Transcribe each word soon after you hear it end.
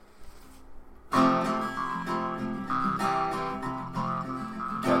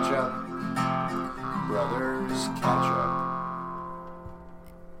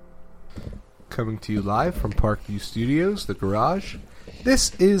coming to you live from Parkview Studios, the garage.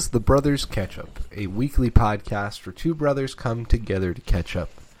 This is The Brothers Catch Up, a weekly podcast where two brothers come together to catch up.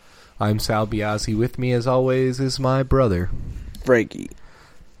 I'm Sal Biazzi. With me, as always, is my brother, Frankie.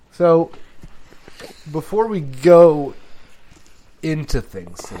 So, before we go into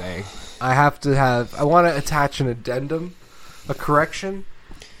things today, I want to attach an addendum, a correction,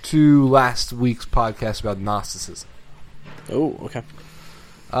 to last week's podcast about Gnosticism. Oh, okay.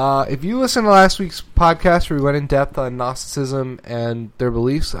 If you listen to last week's podcast where we went in depth on Gnosticism and their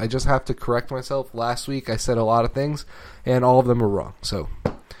beliefs, I just have to correct myself. Last week I said a lot of things, and all of them were wrong. So,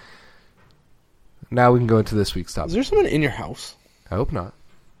 now we can go into this week's topic. Is there someone in your house? I hope not.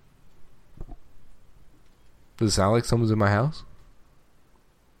 Does it sound like someone's in my house?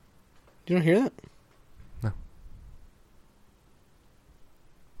 You don't hear that? No.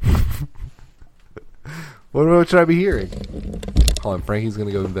 What should I be hearing? Hold on, Frankie's going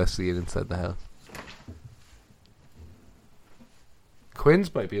to go investigate inside the house.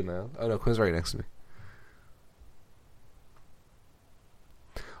 Quinn's might be in the house. Oh no, Quinn's right next to me.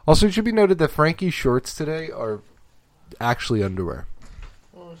 Also, it should be noted that Frankie's shorts today are actually underwear.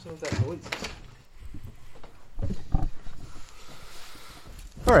 Oh, so that noise.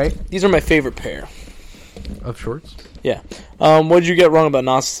 Alright. These are my favorite pair. Of shorts? Yeah. What did you get wrong about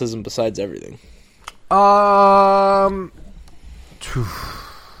Gnosticism besides everything?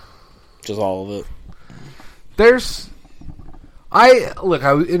 Just all of it.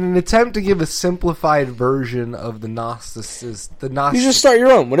 In an attempt to give a simplified version of the Gnosticism. You just start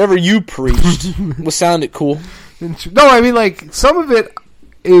your own. Whatever you preached was sounded cool. No, I mean, like, some of it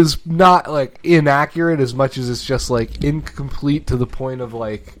is not, like, inaccurate as much as it's just, like, incomplete to the point of,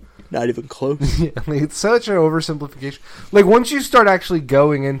 like... Not even close. Yeah, like, it's such an oversimplification. Like, once you start actually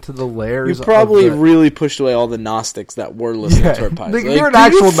going into the layers, you probably really pushed away all the Gnostics that were listening to our podcast. Like, you're an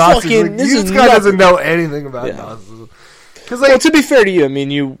actual Gnostic. This guy doesn't know anything about Gnosticism. Well, to be fair to you, I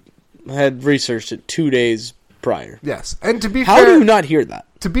mean, you had researched it 2 days prior. Yes, and to be fair... How do you not hear that?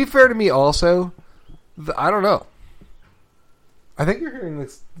 To be fair to me also, I don't know. I think you're hearing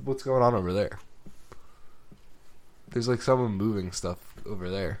what's going on over there. There's, like, someone moving stuff over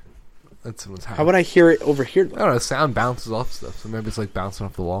there. That's what's happening. How would I hear it over here, though? I don't know. Sound bounces off stuff, so maybe it's, like, bouncing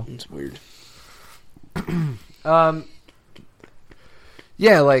off the wall. It's weird.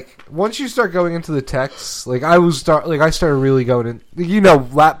 Yeah, like, once you start going into the text, like, I started really going in, you know,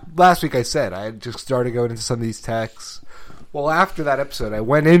 last week I said, I had just started going into some of these texts. Well, after that episode, I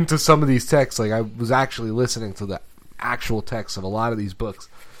went into some of these texts, like, I was actually listening to the actual text of a lot of these books.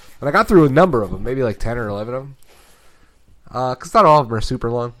 And I got through a number of them, maybe like 10 or 11 of them. Because not all of them are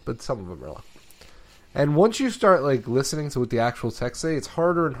super long, but some of them are long. And once you start, like, listening to what the actual text say, it's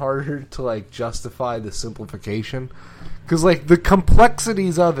harder and harder to, like, justify the simplification. Because, like, the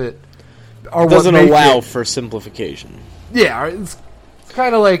complexities of it are what doesn't allow for simplification. Yeah, it's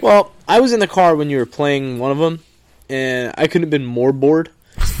kind of like... Well, I was in the car when you were playing one of them, and I couldn't have been more bored.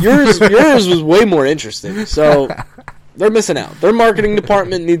 Yours was way more interesting, so they're missing out. Their marketing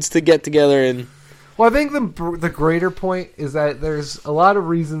department needs to get together and... Well, I think the greater point is that there's a lot of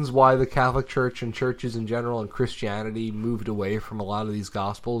reasons why the Catholic Church and churches in general and Christianity moved away from a lot of these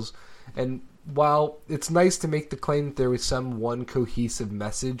Gospels. And while it's nice to make the claim that there was some one cohesive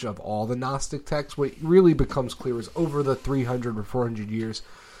message of all the Gnostic texts, what really becomes clear is over the 300 or 400 years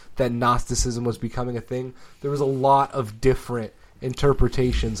that Gnosticism was becoming a thing, there was a lot of different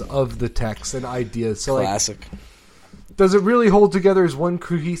interpretations of the text and ideas. So, classic. Like, does it really hold together as one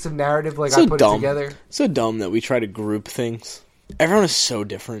cohesive narrative like I put it together? It's so dumb that we try to group things. Everyone is so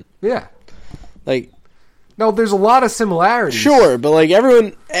different. Yeah. Like... No, there's a lot of similarities. Sure, but like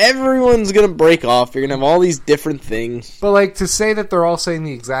everyone's going to break off. You're going to have all these different things. But like to say that they're all saying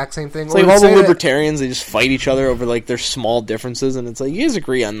the exact same thing. It's like all the libertarians, they just fight each other over like their small differences. And it's like, you guys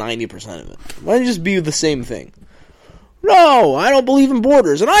agree on 90% of it. Why don't you just be the same thing? No, I don't believe in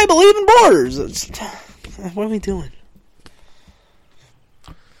borders. And I believe in borders. What are we doing?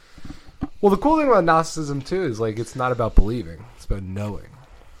 Well, the cool thing about Gnosticism, too, is, like, it's not about believing. It's about knowing.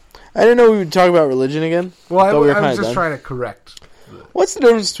 I didn't know we would talk about religion again. Well, I was just trying to correct. What's the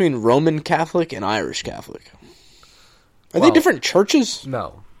difference between Roman Catholic and Irish Catholic? Are they different churches?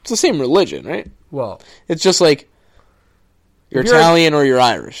 No. It's the same religion, right? Well. It's just like you're Italian or you're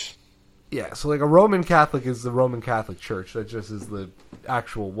Irish. Yeah, so, like, a Roman Catholic is the Roman Catholic Church. That just is the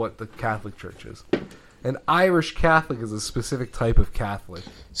actual what the Catholic Church is. An Irish Catholic is a specific type of Catholic.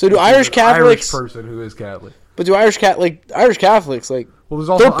 So do Irish Catholics... Irish person who is Catholic. But do Irish Catholics, like... Well, there's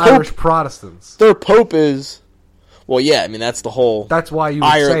also Irish Protestants. Their Pope is... Well, yeah, I mean, that's the whole... That's why you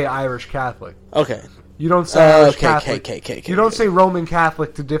would say Irish Catholic. Okay. You don't say Irish okay, Catholic. okay, You don't say Roman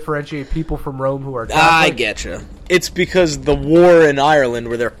Catholic to differentiate people from Rome who are Catholic. I getcha. It's because the war in Ireland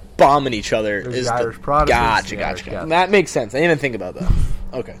where they're bombing each other There's is the Irish Protestants. Gotcha. That makes sense. I didn't even think about that.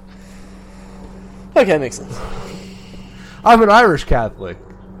 Okay. Okay, that makes sense. I'm an Irish Catholic.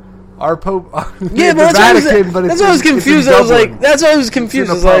 Our Pope... Yeah, but that's why I was confused. I was like... That's why I was confused.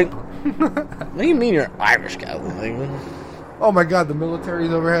 I was like... What do you mean you're Irish Catholic? Like, oh my god, the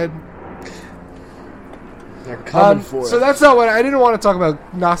military's overhead. They're coming for it. So that's not what... I didn't want to talk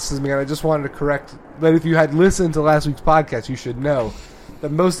about Gnosticism again. I just wanted to correct that if you had listened to last week's podcast, you should know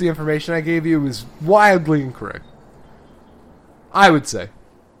that most of the information I gave you was wildly incorrect. I would say.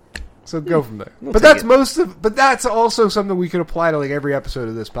 So go from there. But that's but that's also something we could apply to like every episode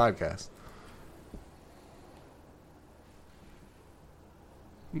of this podcast.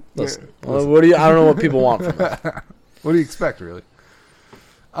 Listen. Well, I don't know what people want from us. What do you expect, really?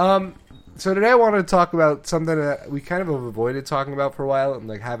 So today I wanted to talk about something that we kind of have avoided talking about for a while and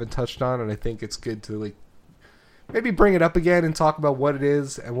like haven't touched on, and I think it's good to like maybe bring it up again and talk about what it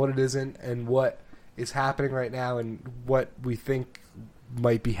is and what it isn't and what is happening right now and what we think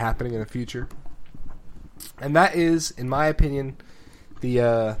might be happening in the future. And that is, in my opinion,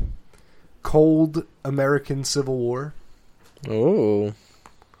 the cold American Civil War. Oh.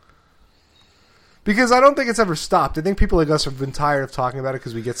 Because I don't think it's ever stopped. I think people like us have been tired of talking about it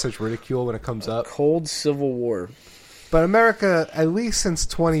because we get such ridicule when it comes up. Cold Civil War. But America, at least since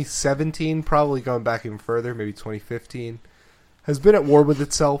 2017, probably going back even further, maybe 2015, has been at war with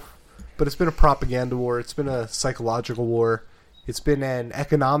itself. But it's been a propaganda war. It's been a psychological war. It's been an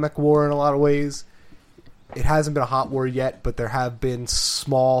economic war in a lot of ways. It hasn't been a hot war yet, but there have been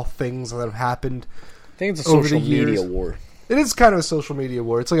small things that have happened. I think it's a social media war. It is kind of a social media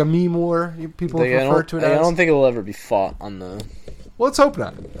war. It's like a meme war. People refer to it as. I don't think it will ever be fought on the... Well, let's hope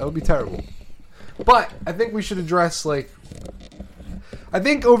not. That would be terrible. But I think we should address, like... I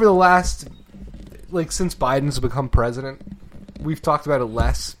think over the last... Like, since Biden's become president, we've talked about it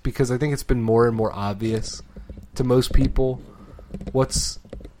less because I think it's been more and more obvious to most people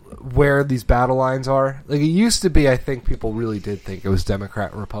where these battle lines are. Like, it used to be, I think people really did think it was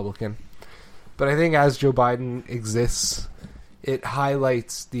Democrat and Republican. But I think as Joe Biden exists, it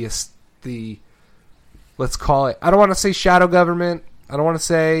highlights the let's call it, I don't want to say shadow government, I don't want to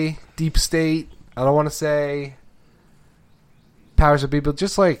say deep state, I don't want to say powers of people,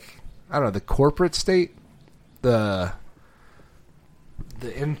 just like, I don't know, the corporate state, the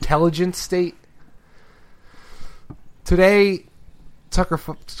intelligence state. Today, Tucker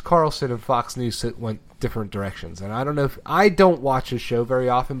Carlson and Fox News went different directions, and I don't know I don't watch his show very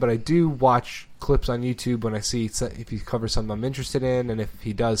often, but I do watch clips on YouTube when I see if he covers something I'm interested in, and if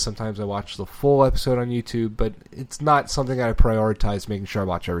he does, sometimes I watch the full episode on YouTube, but it's not something that I prioritize making sure I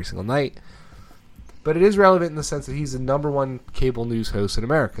watch every single night. But it is relevant in the sense that he's the number one cable news host in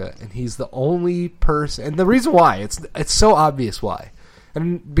America, and he's the only person, and the reason why, it's so obvious why.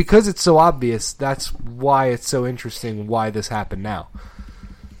 And because it's so obvious, that's why it's so interesting why this happened now.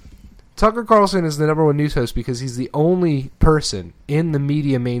 Tucker Carlson is the number one news host because he's the only person in the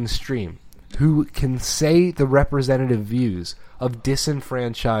media mainstream who can say the representative views of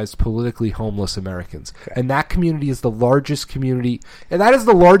disenfranchised, politically homeless Americans. Okay. And that community is the largest community, and that is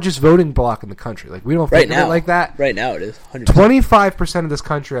the largest voting bloc in the country. Like, we don't think of it like that. Right now it is. 100%. 25% of this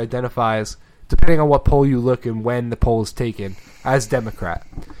country identifies, depending on what poll you look and when the poll is taken, as Democrat.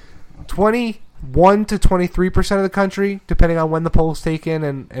 21 to 23% of the country, depending on when the poll is taken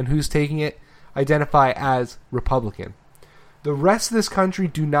and who's taking it, identify as Republican. The rest of this country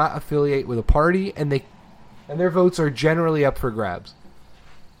do not affiliate with a party, and their votes are generally up for grabs.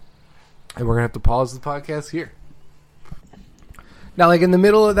 And we're going to have to pause the podcast here. Now, like, in the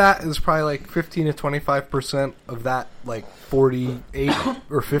middle of that is probably like 15 to 25% of that, like 48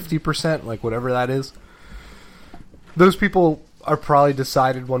 or 50%, like whatever that is. Those people are probably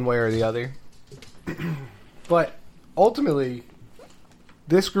decided one way or the other. But ultimately,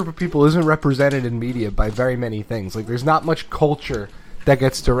 this group of people isn't represented in media by very many things. Like, there's not much culture that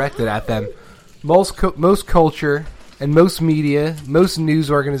gets directed at them. Most culture and most media, most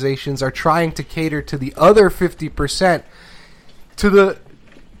news organizations are trying to cater to the other 50%, to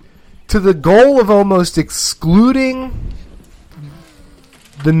the goal of almost excluding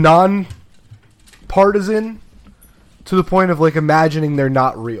the non-partisan to the point of, like, imagining they're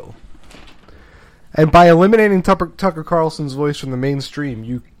not real. And by eliminating Tucker Carlson's voice from the mainstream,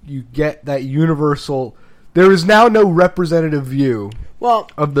 you get that universal... There is now no representative view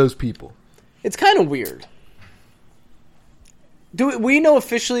of those people. It's kind of weird. Do we know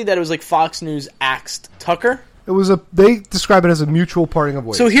officially that it was like Fox News axed Tucker? They describe it as a mutual parting of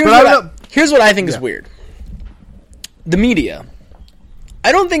ways. So here's what I think is weird. the media,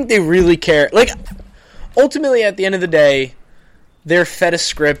 I don't think they really care. Like, ultimately, at the end of the day, they're fed a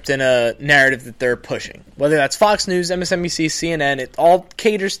script and a narrative that they're pushing. Whether that's Fox News, MSNBC, CNN, it all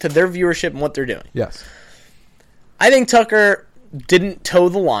caters to their viewership and what they're doing. Yes. I think Tucker didn't toe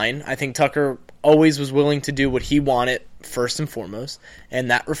the line. I think Tucker always was willing to do what he wanted first and foremost, and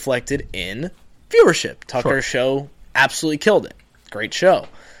that reflected in viewership. Tucker's show absolutely killed it. Great show.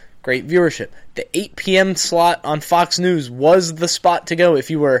 Great viewership. The 8 p.m. slot on Fox News was the spot to go if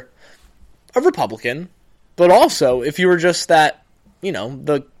you were a Republican, but also if you were just that, you know,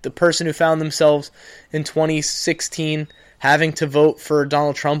 the person who found themselves in 2016 having to vote for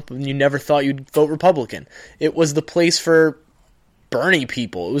Donald Trump and you never thought you'd vote Republican. It was the place for Bernie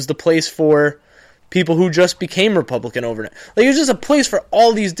people. It was the place for people who just became Republican overnight. Like, it was just a place for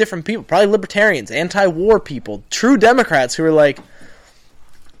all these different people, probably libertarians, anti-war people, true Democrats who were like,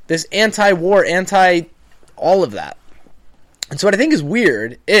 this anti-war, anti-all of that. And so what I think is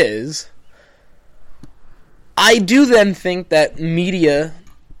weird is I do then think that media,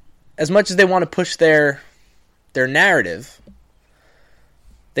 as much as they want to push their narrative,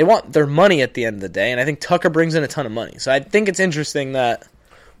 they want their money at the end of the day, and I think Tucker brings in a ton of money. So I think it's interesting that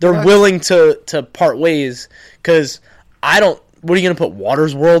they're willing to part ways, because what are you going to put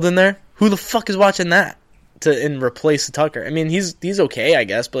Water's World in there? Who the fuck is watching that? And replace Tucker. I mean, he's okay, I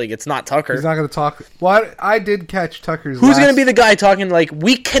guess, but like, it's not Tucker. He's not going to talk. Well, I did catch Tucker's. Who's going to be the guy talking like,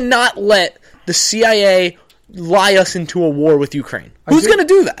 we cannot let the CIA lie us into a war with Ukraine? Who's going to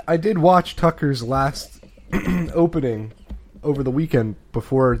do that? I did watch Tucker's last opening over the weekend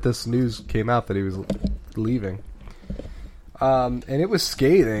before this news came out that he was leaving. And it was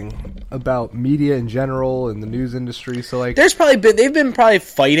scathing about media in general and the news industry. So like, they've been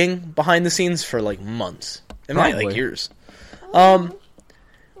fighting behind the scenes for like months. It might like years.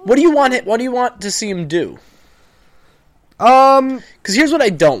 What do you want? What do you want to see him do? Because here's what I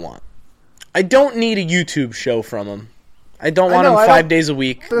don't want. I don't need a YouTube show from him. I don't want him 5 days a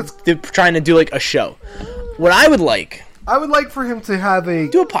week trying to do like a show. What I would like for him to have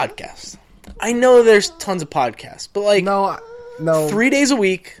do a podcast. I know there's tons of podcasts, but like no, 3 days a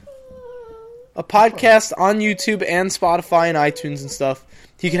week, a podcast on YouTube and Spotify and iTunes and stuff.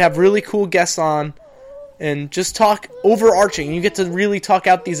 He can have really cool guests on and just talk overarching. You get to really talk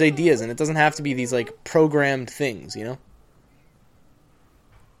out these ideas, and it doesn't have to be these like programmed things, you know?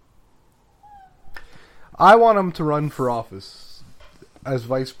 I want him to run for office as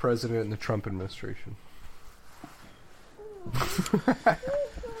vice president in the Trump administration. I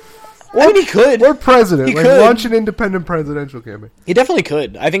mean, he could. Or president. He could launch an independent presidential campaign. He definitely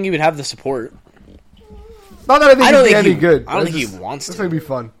could. I think he would have the support. Not that I think he'd be any good. I don't think he wants to. This would be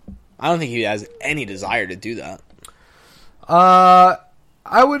fun. I don't think he has any desire to do that. I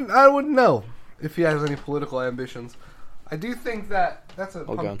wouldn't know if he has any political ambitions. I do think that that's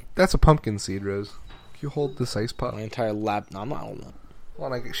a pumpkin seed, Rose. Can you hold this ice pop? My entire lap. No, I'm not holding it.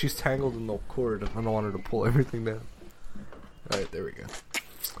 Well, she's tangled in the cord. I don't want her to pull everything down. All right, there we go.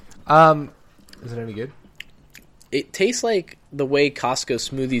 Is it any good? It tastes like the way Costco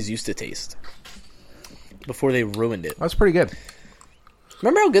smoothies used to taste before they ruined it. That's pretty good.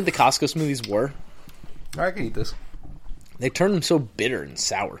 Remember how good the Costco smoothies were? I can eat this. They turned them so bitter and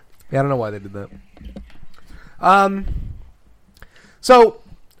sour. Yeah, I don't know why they did that. So,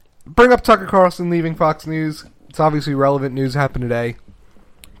 bring up Tucker Carlson leaving Fox News. It's obviously relevant news happened today.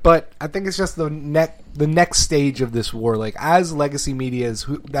 But I think it's just the next stage of this war. Like, as legacy media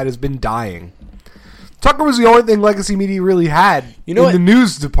that has been dying. Tucker was the only thing legacy media really had in the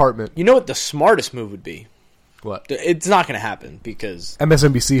news department. You know what the smartest move would be? What? It's not going to happen because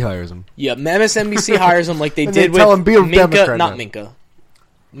MSNBC hires him. Yeah, MSNBC hires him like they and did they tell him, be a Minka, Democrat not now. Minka,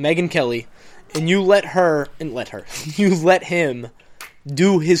 Megyn Kelly, and you let him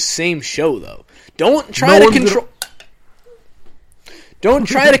do his same show though. Don't try to control. Don't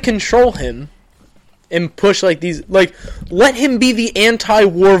try to control him and push like these. Like, let him be the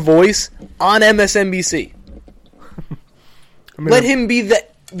anti-war voice on MSNBC. Let him be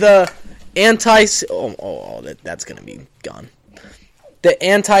the anti. That's gonna be gone. The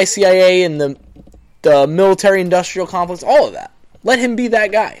anti-CIA and the military-industrial complex, all of that. Let him be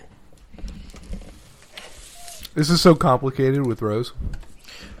that guy. This is so complicated with Rose.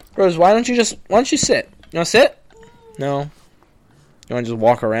 Rose, why don't you sit? You want to sit? No. You want to just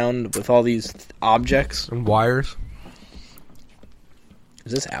walk around with all these objects? And wires.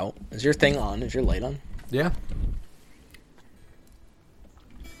 Is this out? Is your thing on? Is your light on? Yeah.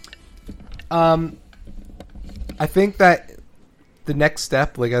 I think that the next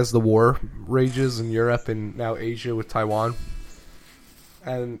step, like as the war rages in Europe and now Asia with Taiwan,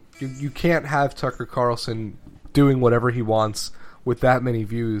 and you can't have Tucker Carlson doing whatever he wants with that many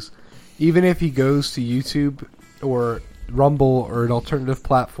views. Even if he goes to YouTube or Rumble or an alternative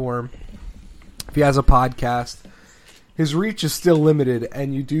platform, if he has a podcast, his reach is still limited,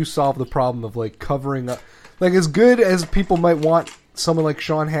 and you do solve the problem of like covering up. Like, as good as people might want someone like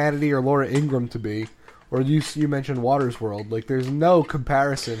Sean Hannity or Laura Ingraham to be, or you mentioned Waters World, like there's no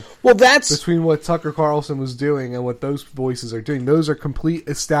comparison between what Tucker Carlson was doing and what those voices are doing. Those are complete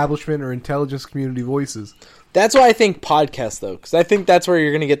establishment or intelligence community voices. That's why I think podcasts, though, because I think that's where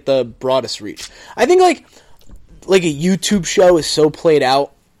you're going to get the broadest reach. I think like a YouTube show is so played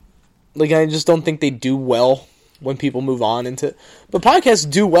out. Like, I just don't think they do well when people move on into it. But podcasts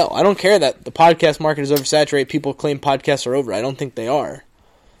do well. I don't care that the podcast market is oversaturated. People claim podcasts are over. I don't think they are.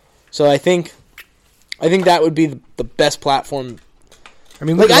 So I think that would be the best platform. I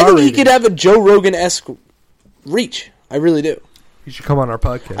mean, I think he could have a Joe Rogan-esque reach. I really do. He should come on our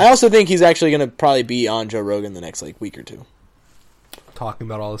podcast. I also think he's actually going to probably be on Joe Rogan the next week or two, talking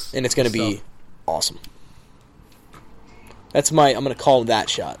about all this, and it's going to be awesome. I'm going to call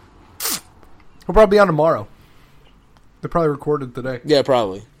that shot. He'll probably be on tomorrow. They probably recorded today. Yeah,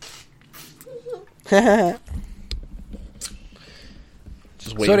 probably.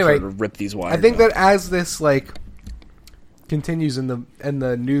 Just waiting for him to rip these wires. I think that as this continues and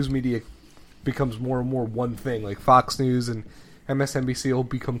the news media becomes more and more one thing, like Fox News and MSNBC will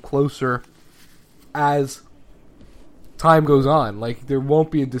become closer as time goes on. Like, there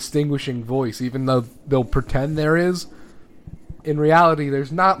won't be a distinguishing voice, even though they'll pretend there is. In reality,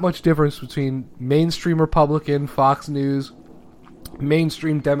 there's not much difference between mainstream Republican, Fox News,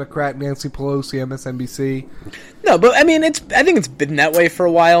 mainstream Democrat, Nancy Pelosi, MSNBC. No, but I mean, I think it's been that way for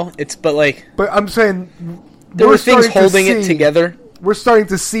a while. But I'm saying there were things holding it together. We're starting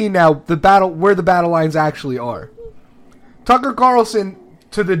to see now where the battle lines actually are. Tucker Carlson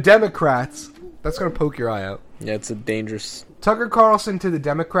to the Democrats. That's going to poke your eye out. Yeah, it's a dangerous. Tucker Carlson to the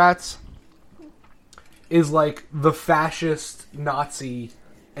Democrats is like the fascist Nazi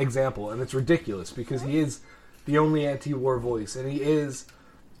example, and it's ridiculous because he is the only anti-war voice, and he is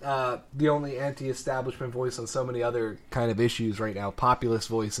the only anti-establishment voice on so many other kind of issues right now, populist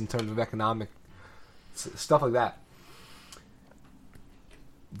voice in terms of economic stuff like that.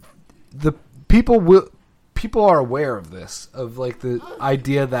 The people are aware of this, of like the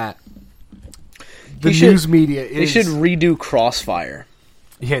idea that the news media is. They should redo Crossfire.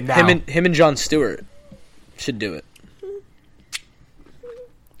 Yeah, now him and Jon Stewart should do it. Did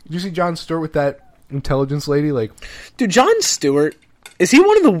you see Jon Stewart with that intelligence lady? Like, dude, Jon Stewart, is he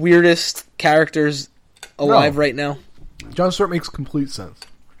one of the weirdest characters alive right now? Jon Stewart makes complete sense.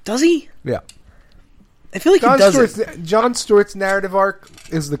 Does he? Yeah. I feel like he doesn't. Jon Stewart's narrative arc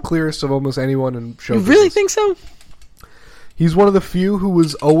is the clearest of almost anyone in show business. You really think so? He's one of the few who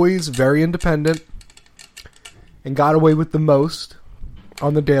was always very independent and got away with the most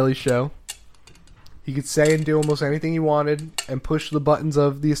on The Daily Show. He could say and do almost anything he wanted and push the buttons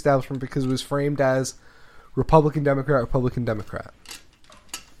of the establishment because it was framed as Republican, Democrat, Republican, Democrat.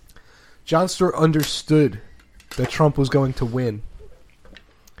 Jon Stewart understood that Trump was going to win.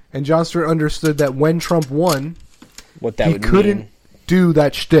 And Jon Stewart understood that when Trump won, he couldn't do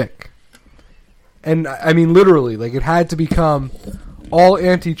that shtick. And, I mean, literally, like, it had to become all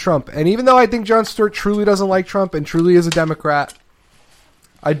anti-Trump. And even though I think Jon Stewart truly doesn't like Trump and truly is a Democrat,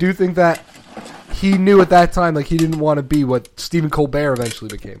 I do think that he knew at that time, like, he didn't want to be what Stephen Colbert eventually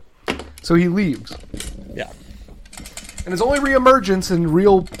became. So he leaves. Yeah. And his only reemergence and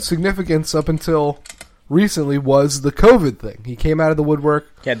real significance up until recently was the COVID thing. He came out of the woodwork.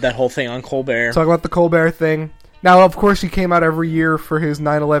 He had that whole thing on Colbert. Talk about the Colbert thing. Now, of course, he came out every year for his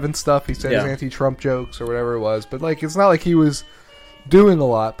 9/11 stuff. He said his anti-Trump jokes or whatever it was. But, like, it's not like he was doing a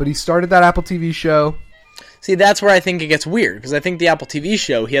lot. But he started that Apple TV show. See, that's where I think it gets weird. Because I think the Apple TV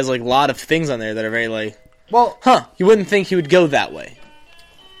show, he has, like, a lot of things on there that are very, like, you wouldn't think he would go that way.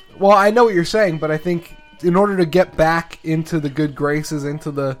 Well, I know what you're saying, but I think in order to get back into the good graces,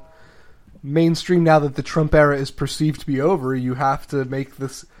 into the mainstream now that the Trump era is perceived to be over, you have to make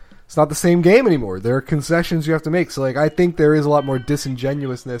this. It's not the same game anymore. There are concessions you have to make. So, like, I think there is a lot more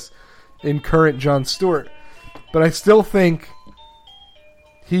disingenuousness in current Jon Stewart, but I still think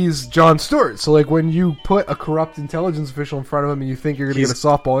he's Jon Stewart. So, like, when you put a corrupt intelligence official in front of him and you think you're going to get a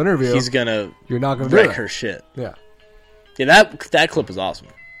softball interview, you're not going to wreck her shit. Yeah, that clip was awesome.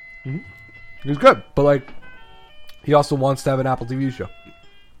 Mm-hmm. He was good, but like, he also wants to have an Apple TV show.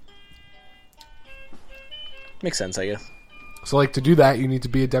 Makes sense, I guess. So, like, to do that, you need to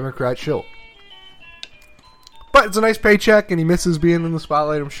be a Democrat shill. But it's a nice paycheck, and he misses being in the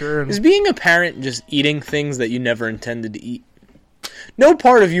spotlight, I'm sure. And is being a parent just eating things that you never intended to eat? No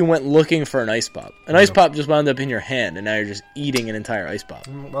part of you went looking for an ice pop. An ice pop just wound up in your hand, and now you're just eating an entire ice pop.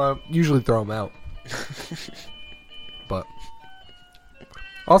 Usually throw them out. But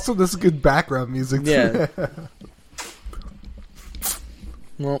also, this is good background music. Yeah.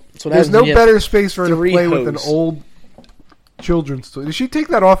 Well, so there's no better space for her to play with an old children's toy. Did she take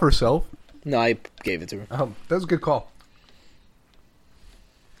that off herself? No, I gave it to her. That was a good call.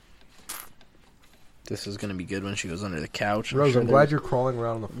 This is going to be good when she goes under the couch. Rose, I'm glad you're crawling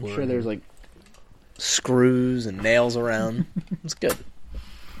around on the floor. I'm sure there's like screws and nails around. It's good.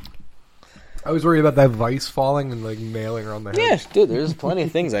 I was worried about that vise falling and like nailing her on the head. Yeah, dude, there's plenty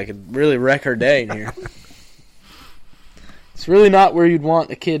of things that could really wreck her day in here. It's really not where you'd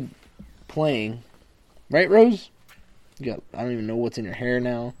want a kid playing. Right, Rose? I don't even know what's in your hair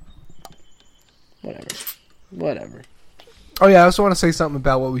now. Whatever. Oh, yeah, I also want to say something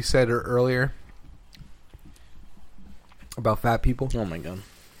about what we said earlier. About fat people. Oh, my God.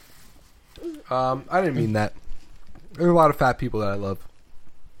 I didn't mean that. There are a lot of fat people that I love.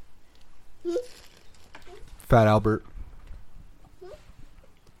 Fat Albert.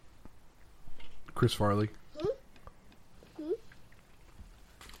 Chris Farley.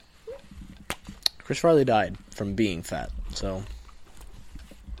 Chris Farley died from being fat, so...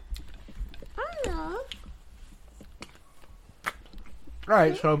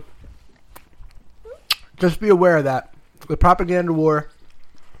 Alright, so... just be aware of that. The propaganda war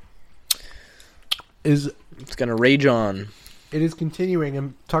is... it's gonna rage on. It is continuing,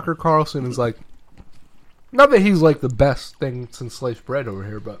 and Tucker Carlson is like... not that he's like the best thing since sliced bread over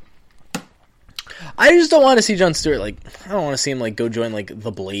here, but... I just don't want to see Jon Stewart, like... I don't want to see him, like, go join, like,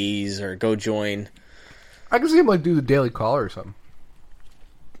 The Blaze, or go join... I can see him, like, do the Daily Caller or something.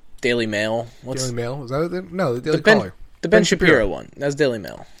 Daily Mail? Daily Mail? Is that what no, the Daily Caller. The Ben Shapiro one. That's Daily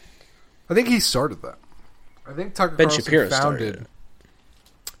Mail. I think he started that. I think Tucker Ben Carlson Shapiro founded started it.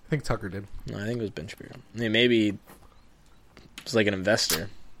 I think Tucker did. No, I think it was Ben Shapiro. I mean, maybe it's like an investor.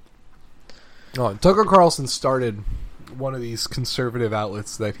 Oh, Tucker Carlson started one of these conservative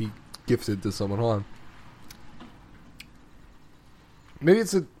outlets that he gifted to someone. Hold on. Maybe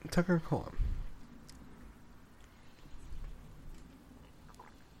it's a Tucker Carlson.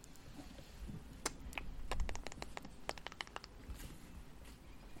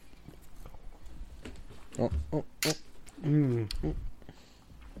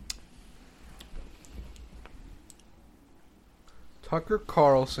 Tucker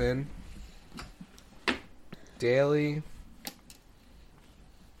Carlson Daily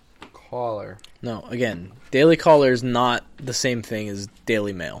Caller. No, again, Daily Caller is not the same thing as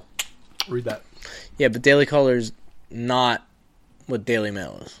Daily Mail. Read that. Yeah, but Daily Caller is not what Daily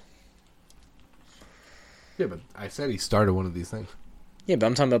Mail is. Yeah, but I said he started one of these things. Yeah, but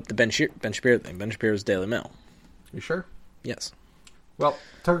I'm talking about the Ben Shapiro thing. Ben Shapiro's Daily Mail. You sure? Yes. Well,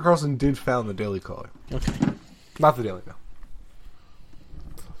 Tucker Carlson did found the Daily Caller. Okay. Not the Daily Mail.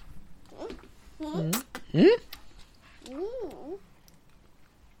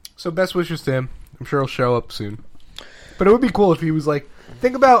 So best wishes to him. I'm sure he'll show up soon. But it would be cool if he was like,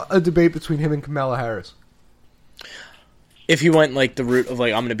 think about a debate between him and Kamala Harris. If he went like the route of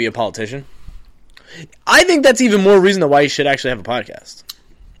like, I'm going to be a politician. I think that's even more reason why he should actually have a podcast.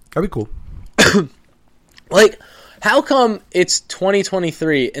 That'd be cool. Like, how come it's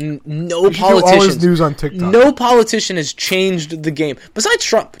 2023 and no all politician... his news on TikTok. No politician has changed the game. Besides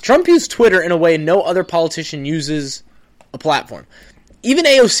Trump. Trump used Twitter in a way no other politician uses a platform. Even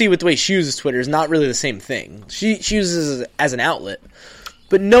AOC, with the way she uses Twitter, is not really the same thing. She uses it as an outlet.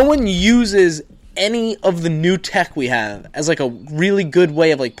 But no one uses any of the new tech we have as like a really good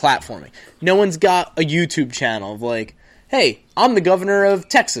way of like platforming. No one's got a YouTube channel of like, hey, I'm the governor of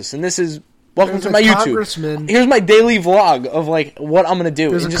Texas, and this is... welcome to my YouTube. Here's my daily vlog of like what I'm gonna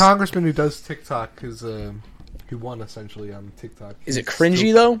do. There's a congressman who does TikTok who won essentially on TikTok. Is it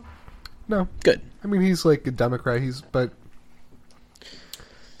cringy though? No, good. I mean, he's like a Democrat. But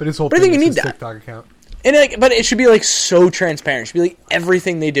his whole I thing think is you his need that TikTok account. And like, but it should be like so transparent. It should be like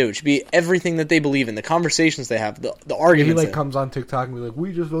everything they do. It should be everything that they believe in. The conversations they have. The arguments. He like comes on TikTok and be like,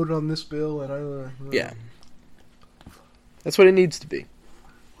 "We just voted on this bill," and I. Yeah, that's what it needs to be.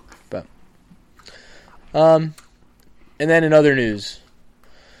 But, and then in other news,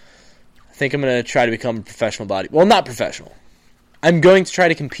 I think I'm gonna try to become a professional well, not professional. I'm going to try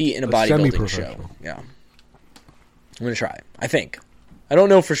to compete in a bodybuilding show. Yeah, I'm gonna try. I think. I don't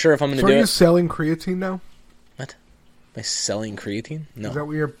know for sure if I'm going to do it. So are you selling creatine now? What? Am I selling creatine? No. Is that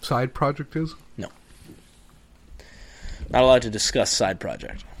what your side project is? No. Not allowed to discuss side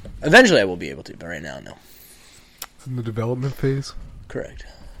project. Eventually I will be able to, but right now, no. It's in the development phase? Correct.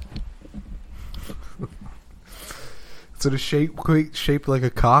 Is it a shaped like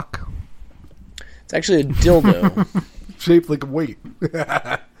a cock? It's actually a dildo. Shaped like a weight.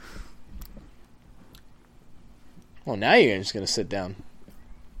 Well, now you're just going to sit down.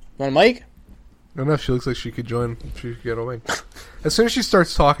 Want a mic? I don't know. She looks like she could join. She could get a mic. As soon as she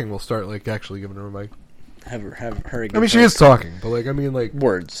starts talking, we'll start like actually giving her a mic. Have her. I mean, she is talking, but like, I mean, like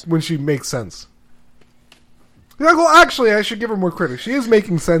words when she makes sense. Yeah, well, actually, I should give her more credit. She is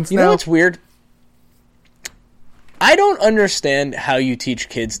making sense now. You know what's weird? I don't understand how you teach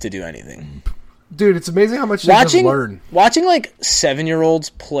kids to do anything. Dude, it's amazing how much they just learn. Watching like 7-year-olds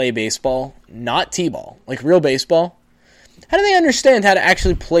play baseball, not t-ball, like real baseball. How do they understand how to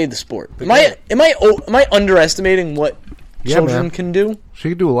actually play the sport? Am I underestimating what children can do? She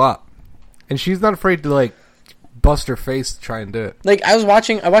can do a lot, and she's not afraid to like bust her face to try and do it. Like I watched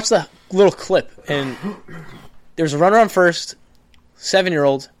the little clip, and there was a runner on first,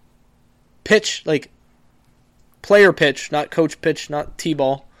 7-year-old, pitch, like player pitch, not coach pitch, not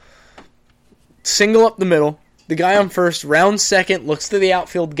t-ball. Single up the middle. The guy on first, round second, looks to the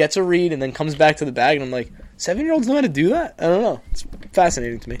outfield, gets a read, and then comes back to the bag. And I'm like, 7-year-olds know how to do that? I don't know. It's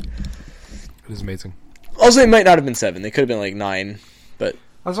fascinating to me. It is amazing. Also, it might not have been 7. They could have been like 9. But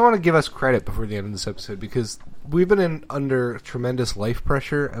I also want to give us credit before the end of this episode because we've been under tremendous life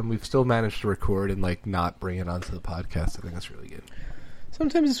pressure, and we've still managed to record and like not bring it onto the podcast. I think that's really good.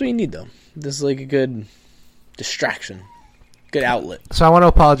 Sometimes that's what you need, though. This is like a good distraction. Good outlet. So I want to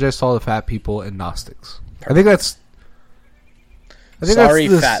apologize to all the fat people and Gnostics. Perfect. I think that's... Sorry,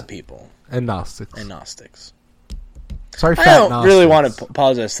 fat people. And Gnostics. Sorry, fat Gnostics. I don't really want to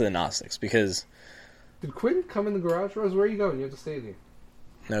apologize to the Gnostics because... Did Quinn come in the garage, Rose? Where are you going? You have to stay here.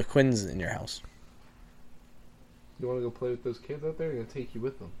 No, Quinn's in your house. You want to go play with those kids out there? They're going to take you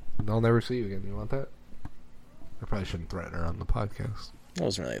with them. They'll never see you again. You want that? I probably shouldn't threaten her on the podcast. That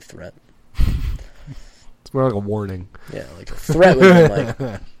wasn't really a threat. It's more like a warning. Yeah, like a threat would have been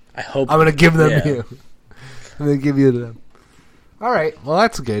like, I hope... I'm going to give them to you. I'm going to give you to them. All right. Well,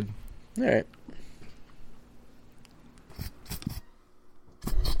 that's good. All right.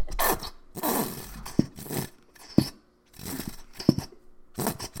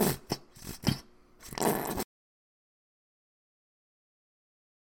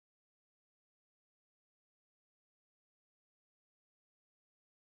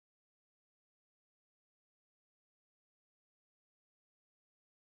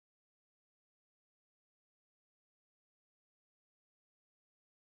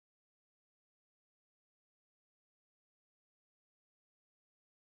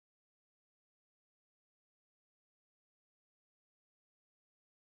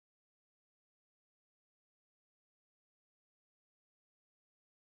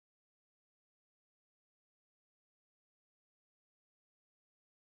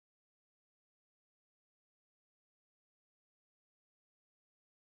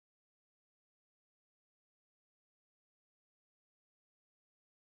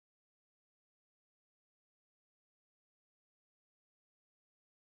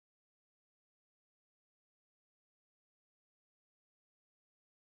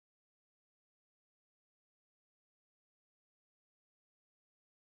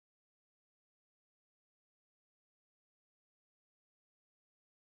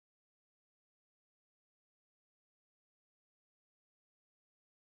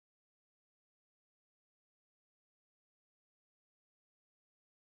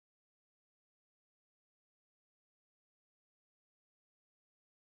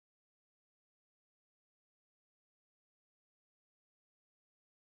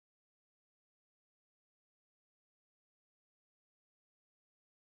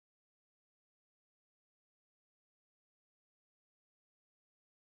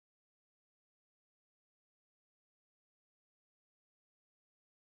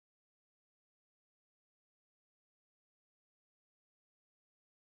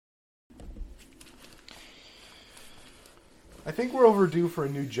 I think we're overdue for a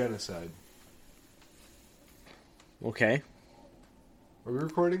new genocide. Okay. Are we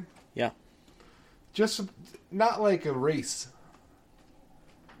recording? Yeah. Just not like a race.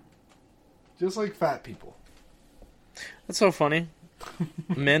 Just like fat people. That's so funny.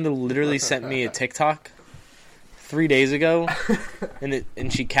 Amanda literally sent me a TikTok 3 days ago,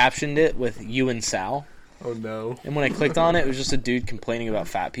 and she captioned it with "you and Sal." Oh no! And when I clicked on it, it was just a dude complaining about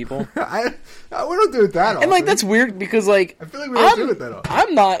fat people. We don't do it that often. And like that's weird because like I feel like we don't do it that often.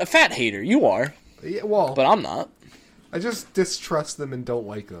 I'm not a fat hater. You are. Yeah, well, but I'm not. I just distrust them and don't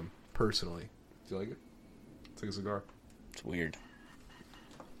like them personally. Do you like it? It's like a cigar. It's weird.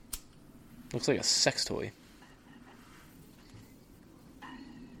 Looks like a sex toy.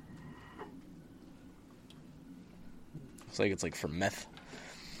 It's like for meth.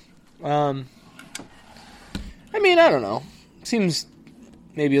 I mean, I don't know. Seems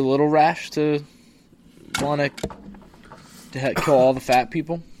maybe a little rash to want to kill all the fat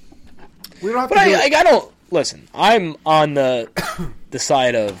people. We don't have but I don't listen. I'm on the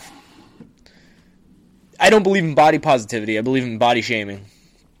side of I don't believe in body positivity. I believe in body shaming,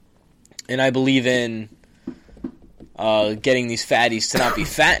 and I believe in getting these fatties to not be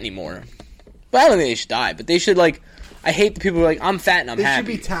fat anymore. But I don't think they should die. But they should I hate the people who are like, I'm fat and I'm happy.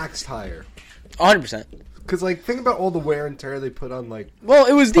 They should be taxed higher. 100%. Because, think about all the wear and tear they put on, Well,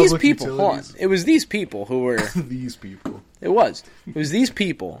 it was these people. Utilities. Hold on. It was these people who were... These people. It was these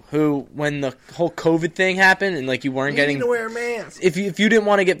people who, when the whole COVID thing happened and, you weren't getting... You need to wear a mask. If you didn't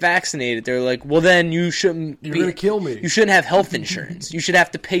want to get vaccinated, they were like, well, then you shouldn't You're going to kill me. You shouldn't have health insurance. You should have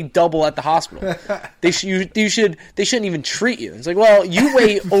to pay double at the hospital. They shouldn't even treat you. It's like, well, you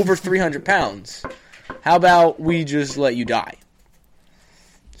weigh over 300 pounds. How about we just let you die?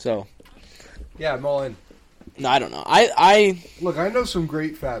 So... Yeah, I'm all in. No, I don't know. I Look, I know some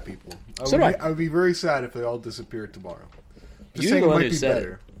great fat people. I would be very sad if they all disappeared tomorrow. Just saying it might be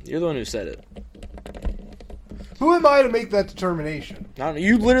better. You're the one who said it. Who am I to make that determination? I don't know.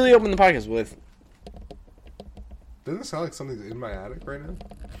 You literally opened the podcast with... Doesn't it sound like something's in my attic right now?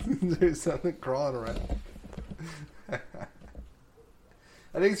 There's something crawling around. I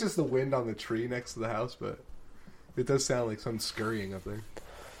think it's just the wind on the tree next to the house, but it does sound like something scurrying up there.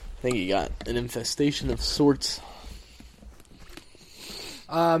 I think you got an infestation of sorts.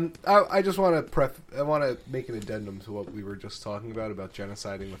 I just want to make an addendum to what we were just talking about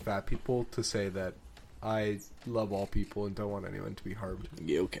genociding the fat people, to say that I love all people and don't want anyone to be harmed.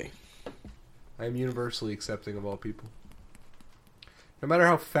 Yeah, okay. I am universally accepting of all people. No matter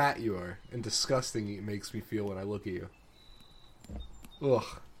how fat you are and disgusting it makes me feel when I look at you.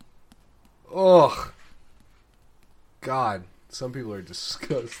 Ugh. God. Some people are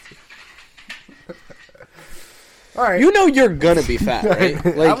disgusting. All right. You know you're gonna be fat, right?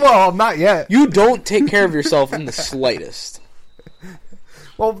 Well, I'm not yet. You don't take care of yourself in the slightest.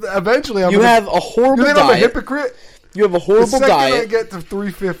 Well, eventually You have a horrible diet. I'm a hypocrite? You have a horrible diet. The second I diet. get to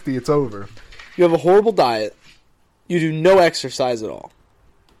 350, it's over. You have a horrible diet. You do no exercise at all.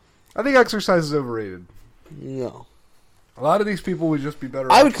 I think exercise is overrated. No. A lot of these people would just be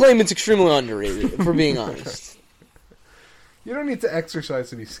better I off. would claim it's extremely underrated, if we're being honest. You don't need to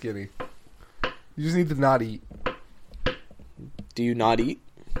exercise to be skinny. You just need to not eat. Do you not eat?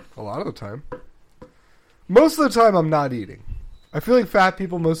 A lot of the time. Most of the time, I'm not eating. I feel like fat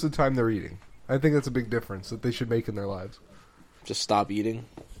people, most of the time, they're eating. I think that's a big difference that they should make in their lives. Just stop eating?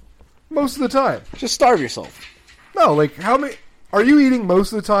 Most of the time. Just starve yourself. No, how many... Are you eating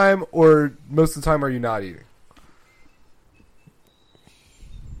most of the time, or most of the time are you not eating?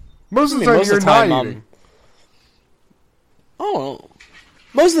 Most of the time, you're not eating. I don't know.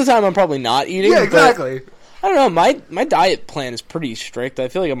 Most of the time, I'm probably not eating. Yeah, exactly. I don't know. My diet plan is pretty strict. I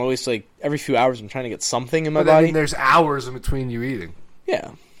feel like I'm always every few hours I'm trying to get something in my body. I mean, there's hours in between you eating.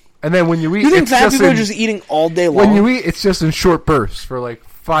 Yeah. And then when you eat, you think fat people are just eating all day long? When you eat, it's just in short bursts for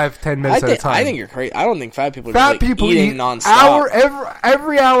 5-10 minutes at a time. I think you're crazy. I don't think fat people are just eating nonstop.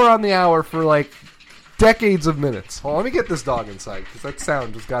 Every hour on the hour for decades of minutes. Well, let me get this dog inside because that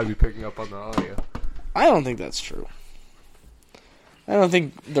sound just got to be picking up on the audio. I don't think that's true. I don't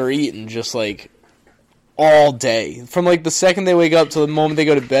think they're eating just all day. From the second they wake up to the moment they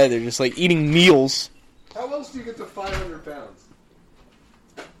go to bed, they're just eating meals. How else do you get to 500 pounds?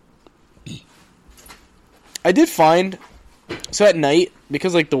 I did find, so at night,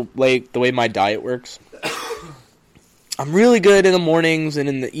 because the way my diet works, I'm really good in the mornings and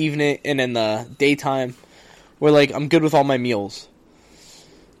in the evening and in the daytime, where I'm good with all my meals.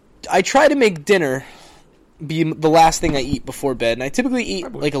 I try to make dinner be the last thing I eat before bed, and I typically eat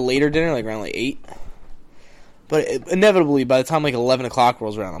a later dinner, around 8. But inevitably, by the time 11 o'clock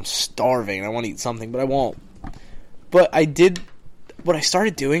rolls around, I'm starving and I want to eat something, but I won't. But what I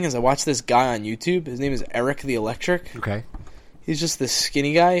started doing is I watched this guy on YouTube. His name is Eric the Electric. Okay. He's just this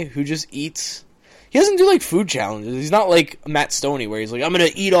skinny guy who just eats. He doesn't do food challenges. He's not like Matt Stoney where he's I'm going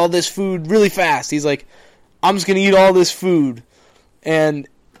to eat all this food really fast. He's I'm just going to eat all this food. And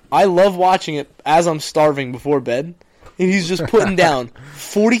I love watching it as I'm starving before bed. And he's just putting down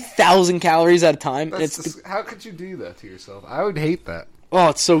 40,000 calories at a time. How could you do that to yourself? I would hate that. Oh,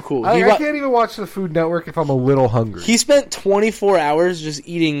 it's so cool. I can't even watch the Food Network if I'm a little hungry. He spent 24 hours just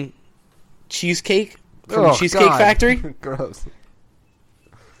eating cheesecake from the Cheesecake Factory. Gross.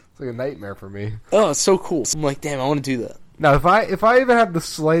 It's like a nightmare for me. Oh, it's so cool. I'm damn, I want to do that. Now, if I even have the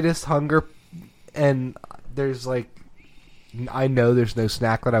slightest hunger and there's I know there's no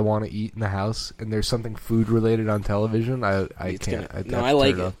snack that I want to eat in the house, and there's something food related on television, I can't. I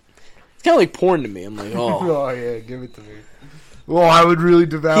like it. It's kind of like porn to me. I'm like, oh. Oh yeah, give it to me. Well, I would really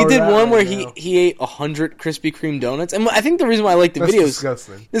devour. He did that one where now. he ate 100 Krispy Kreme donuts, and I think the reason why I like the videos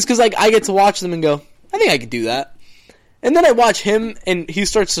disgusting. is because like I get to watch them and go, I think I could do that, and then I watch him and he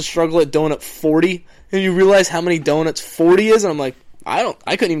starts to struggle at donut 40, and you realize how many donuts 40 is, and I'm like, I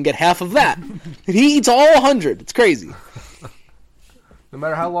couldn't even get half of that, and he eats all 100. It's crazy. No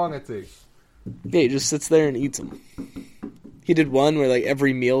matter how long it takes. Yeah, he just sits there and eats them. He did one where like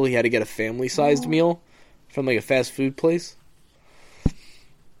every meal he had to get a family-sized meal from like a fast food place.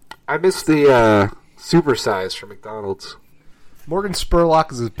 I miss the super size from McDonald's. Morgan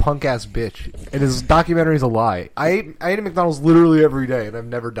Spurlock is a punk ass bitch, and his documentary is a lie. I ate at McDonald's literally every day, and I've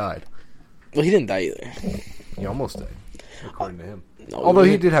never died. Well, he didn't die either. He almost died, according to him. No, Although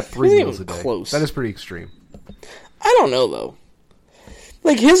he did have 3 meals a day. Close. That is pretty extreme. I don't know though.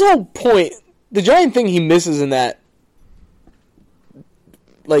 Like his whole point, the giant thing he misses in that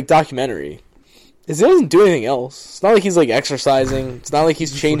like documentary is he doesn't do anything else. It's not like he's like exercising. It's not like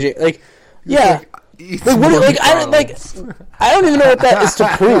he's changing. Like, yeah, I don't even know what that is to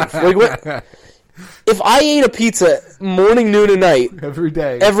prove. Like, what if I ate a pizza morning, noon, and night every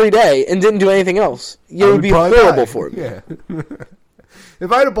day, and didn't do anything else? It would be horrible for me. Yeah.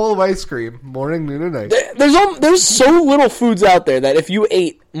 If I had a bowl of ice cream morning, noon, and night, there's so little foods out there that if you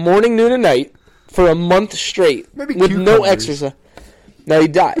ate morning, noon, and night for a month straight with no exercise. No,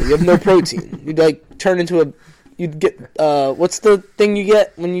 you'd die. You have no protein. You'd like turn into you'd get what's the thing you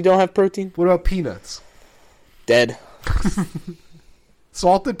get when you don't have protein? What about peanuts? Dead.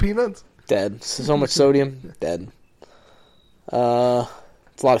 Salted peanuts? Dead. So much sodium. Dead. It's a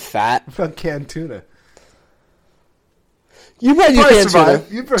lot of fat. What about canned tuna? You probably do canned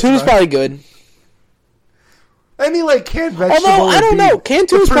tuna. Tuna's probably good. Any like canned vegetable. Although I don't know, canned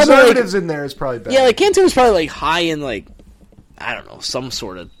tuna's probably preservatives in there is probably better. Yeah, like canned tuna's probably like high in like I don't know, some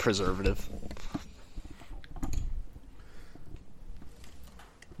sort of preservative.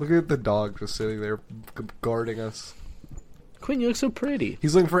 Look at the dog just sitting there guarding us. Quinn, you look so pretty.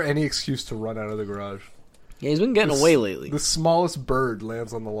 He's looking for any excuse to run out of the garage. Yeah, he's been getting away lately. The smallest bird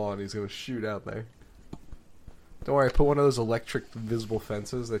lands on the lawn. He's going to shoot out there. Don't worry, I put one of those electric visible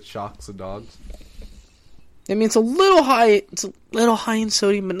fences that shocks the dogs. I mean, it's a little high. It's a little high in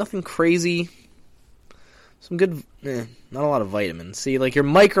sodium, but nothing crazy. Some good, not a lot of vitamins. See, like your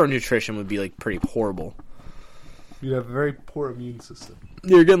micronutrition would be like pretty horrible. You'd have a very poor immune system.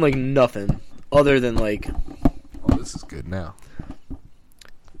 You're getting like nothing other than like. Oh, this is good now.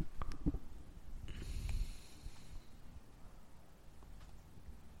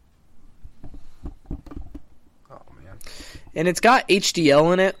 Oh man! And it's got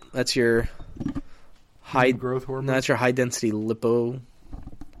HDL in it. That's your high growth hormone. No, that's your high density lipo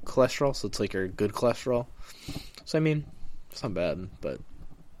cholesterol. So it's like your good cholesterol. So I mean, it's not bad, but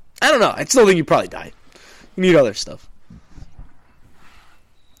I don't know. I still think you probably die. You need other stuff.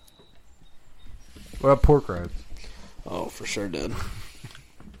 What about pork rinds? Oh, for sure, dude.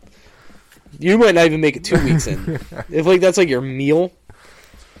 You might not even make it 2 weeks in. If like that's like your meal.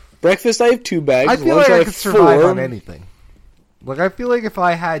 Breakfast, I have 2 bags. I feel Lunch, like I have could survive 4. on anything. Like I feel like if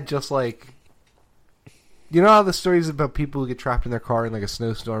I had just like, you know how the stories about people who get trapped in their car in like a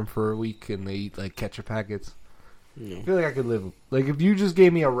snowstorm for a week and they eat like ketchup packets. No. I feel like I could live. Like if you just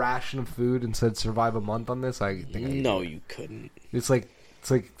gave me a ration of food and said survive a month on this, I think. You couldn't. It's like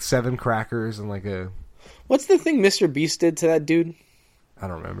 7 crackers and like a. What's the thing Mr. Beast did to that dude? I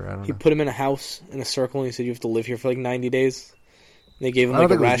don't remember. I don't know. He put him in a house in a circle and he said you have to live here for like 90 days. And they gave him I don't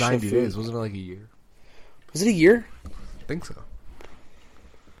like a think it was ration 90 of food. days. Wasn't it like a year? Was it a year? I think so.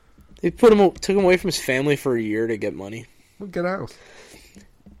 They took him away from his family for a year to get money. Well, get out.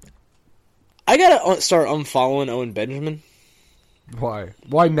 I gotta start unfollowing Owen Benjamin. Why?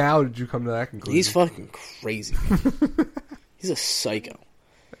 Why now did you come to that conclusion? He's fucking crazy. He's a psycho.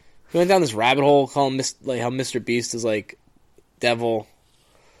 He went down this rabbit hole calling like how Mr. Beast is like devil.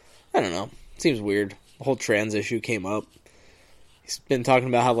 I don't know. It seems weird. The whole trans issue came up. He's been talking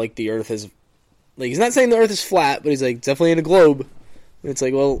about how like the Earth is like he's not saying the Earth is flat, but he's like definitely in a globe. And it's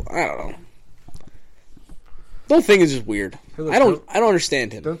like, well, I don't know. The whole thing is just weird. Hey, look, I don't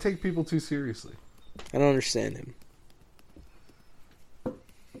understand him. Don't take people too seriously. I don't understand him.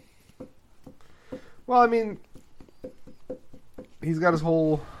 Well, I mean, he's got his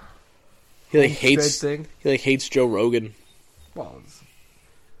whole. He like hates thing. He like hates Joe Rogan. Well,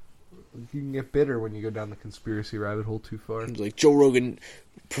 you can get bitter when you go down the conspiracy rabbit hole too far. He's like, Joe Rogan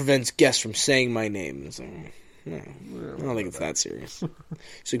prevents guests from saying my name. It's like, no, I don't think it's that serious.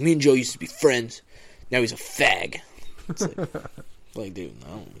 He's like, me and Joe used to be friends. Now he's a fag. It's like, dude,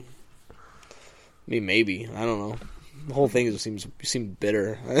 no. I mean, maybe. I don't know. The whole thing just seemed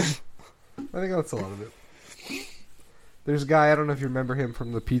bitter. I think that's a lot of it. There's a guy, I don't know if you remember him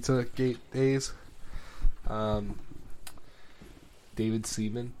from the Pizzagate days. David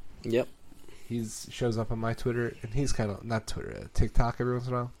Seaman. Yep. He shows up on my Twitter, and he's kind of, not Twitter, TikTok every once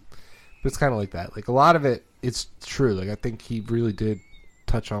in a while. But it's kind of like that. Like, a lot of it, it's true. Like, I think he really did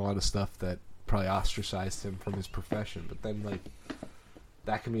touch on a lot of stuff that probably ostracized him from his profession. But then, like,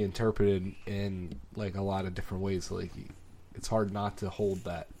 that can be interpreted in, like, a lot of different ways. Like, it's hard not to hold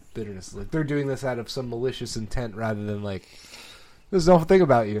that bitterness. Like, they're doing this out of some malicious intent rather than, like, there's no thing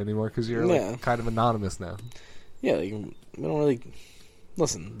about you anymore because you're, like, kind of anonymous now. Yeah, like, we don't really...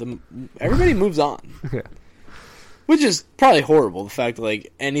 Listen, everybody moves on. Yeah. Which is probably horrible, the fact that,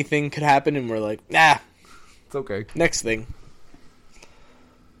 like, anything could happen and we're like, nah. It's okay. Next thing.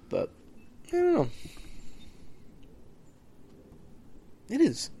 But, I don't know. It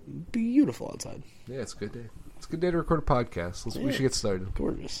is beautiful outside. Yeah, it's a good day. It's a good day to record a podcast. We should get started.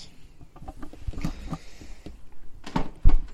 Gorgeous.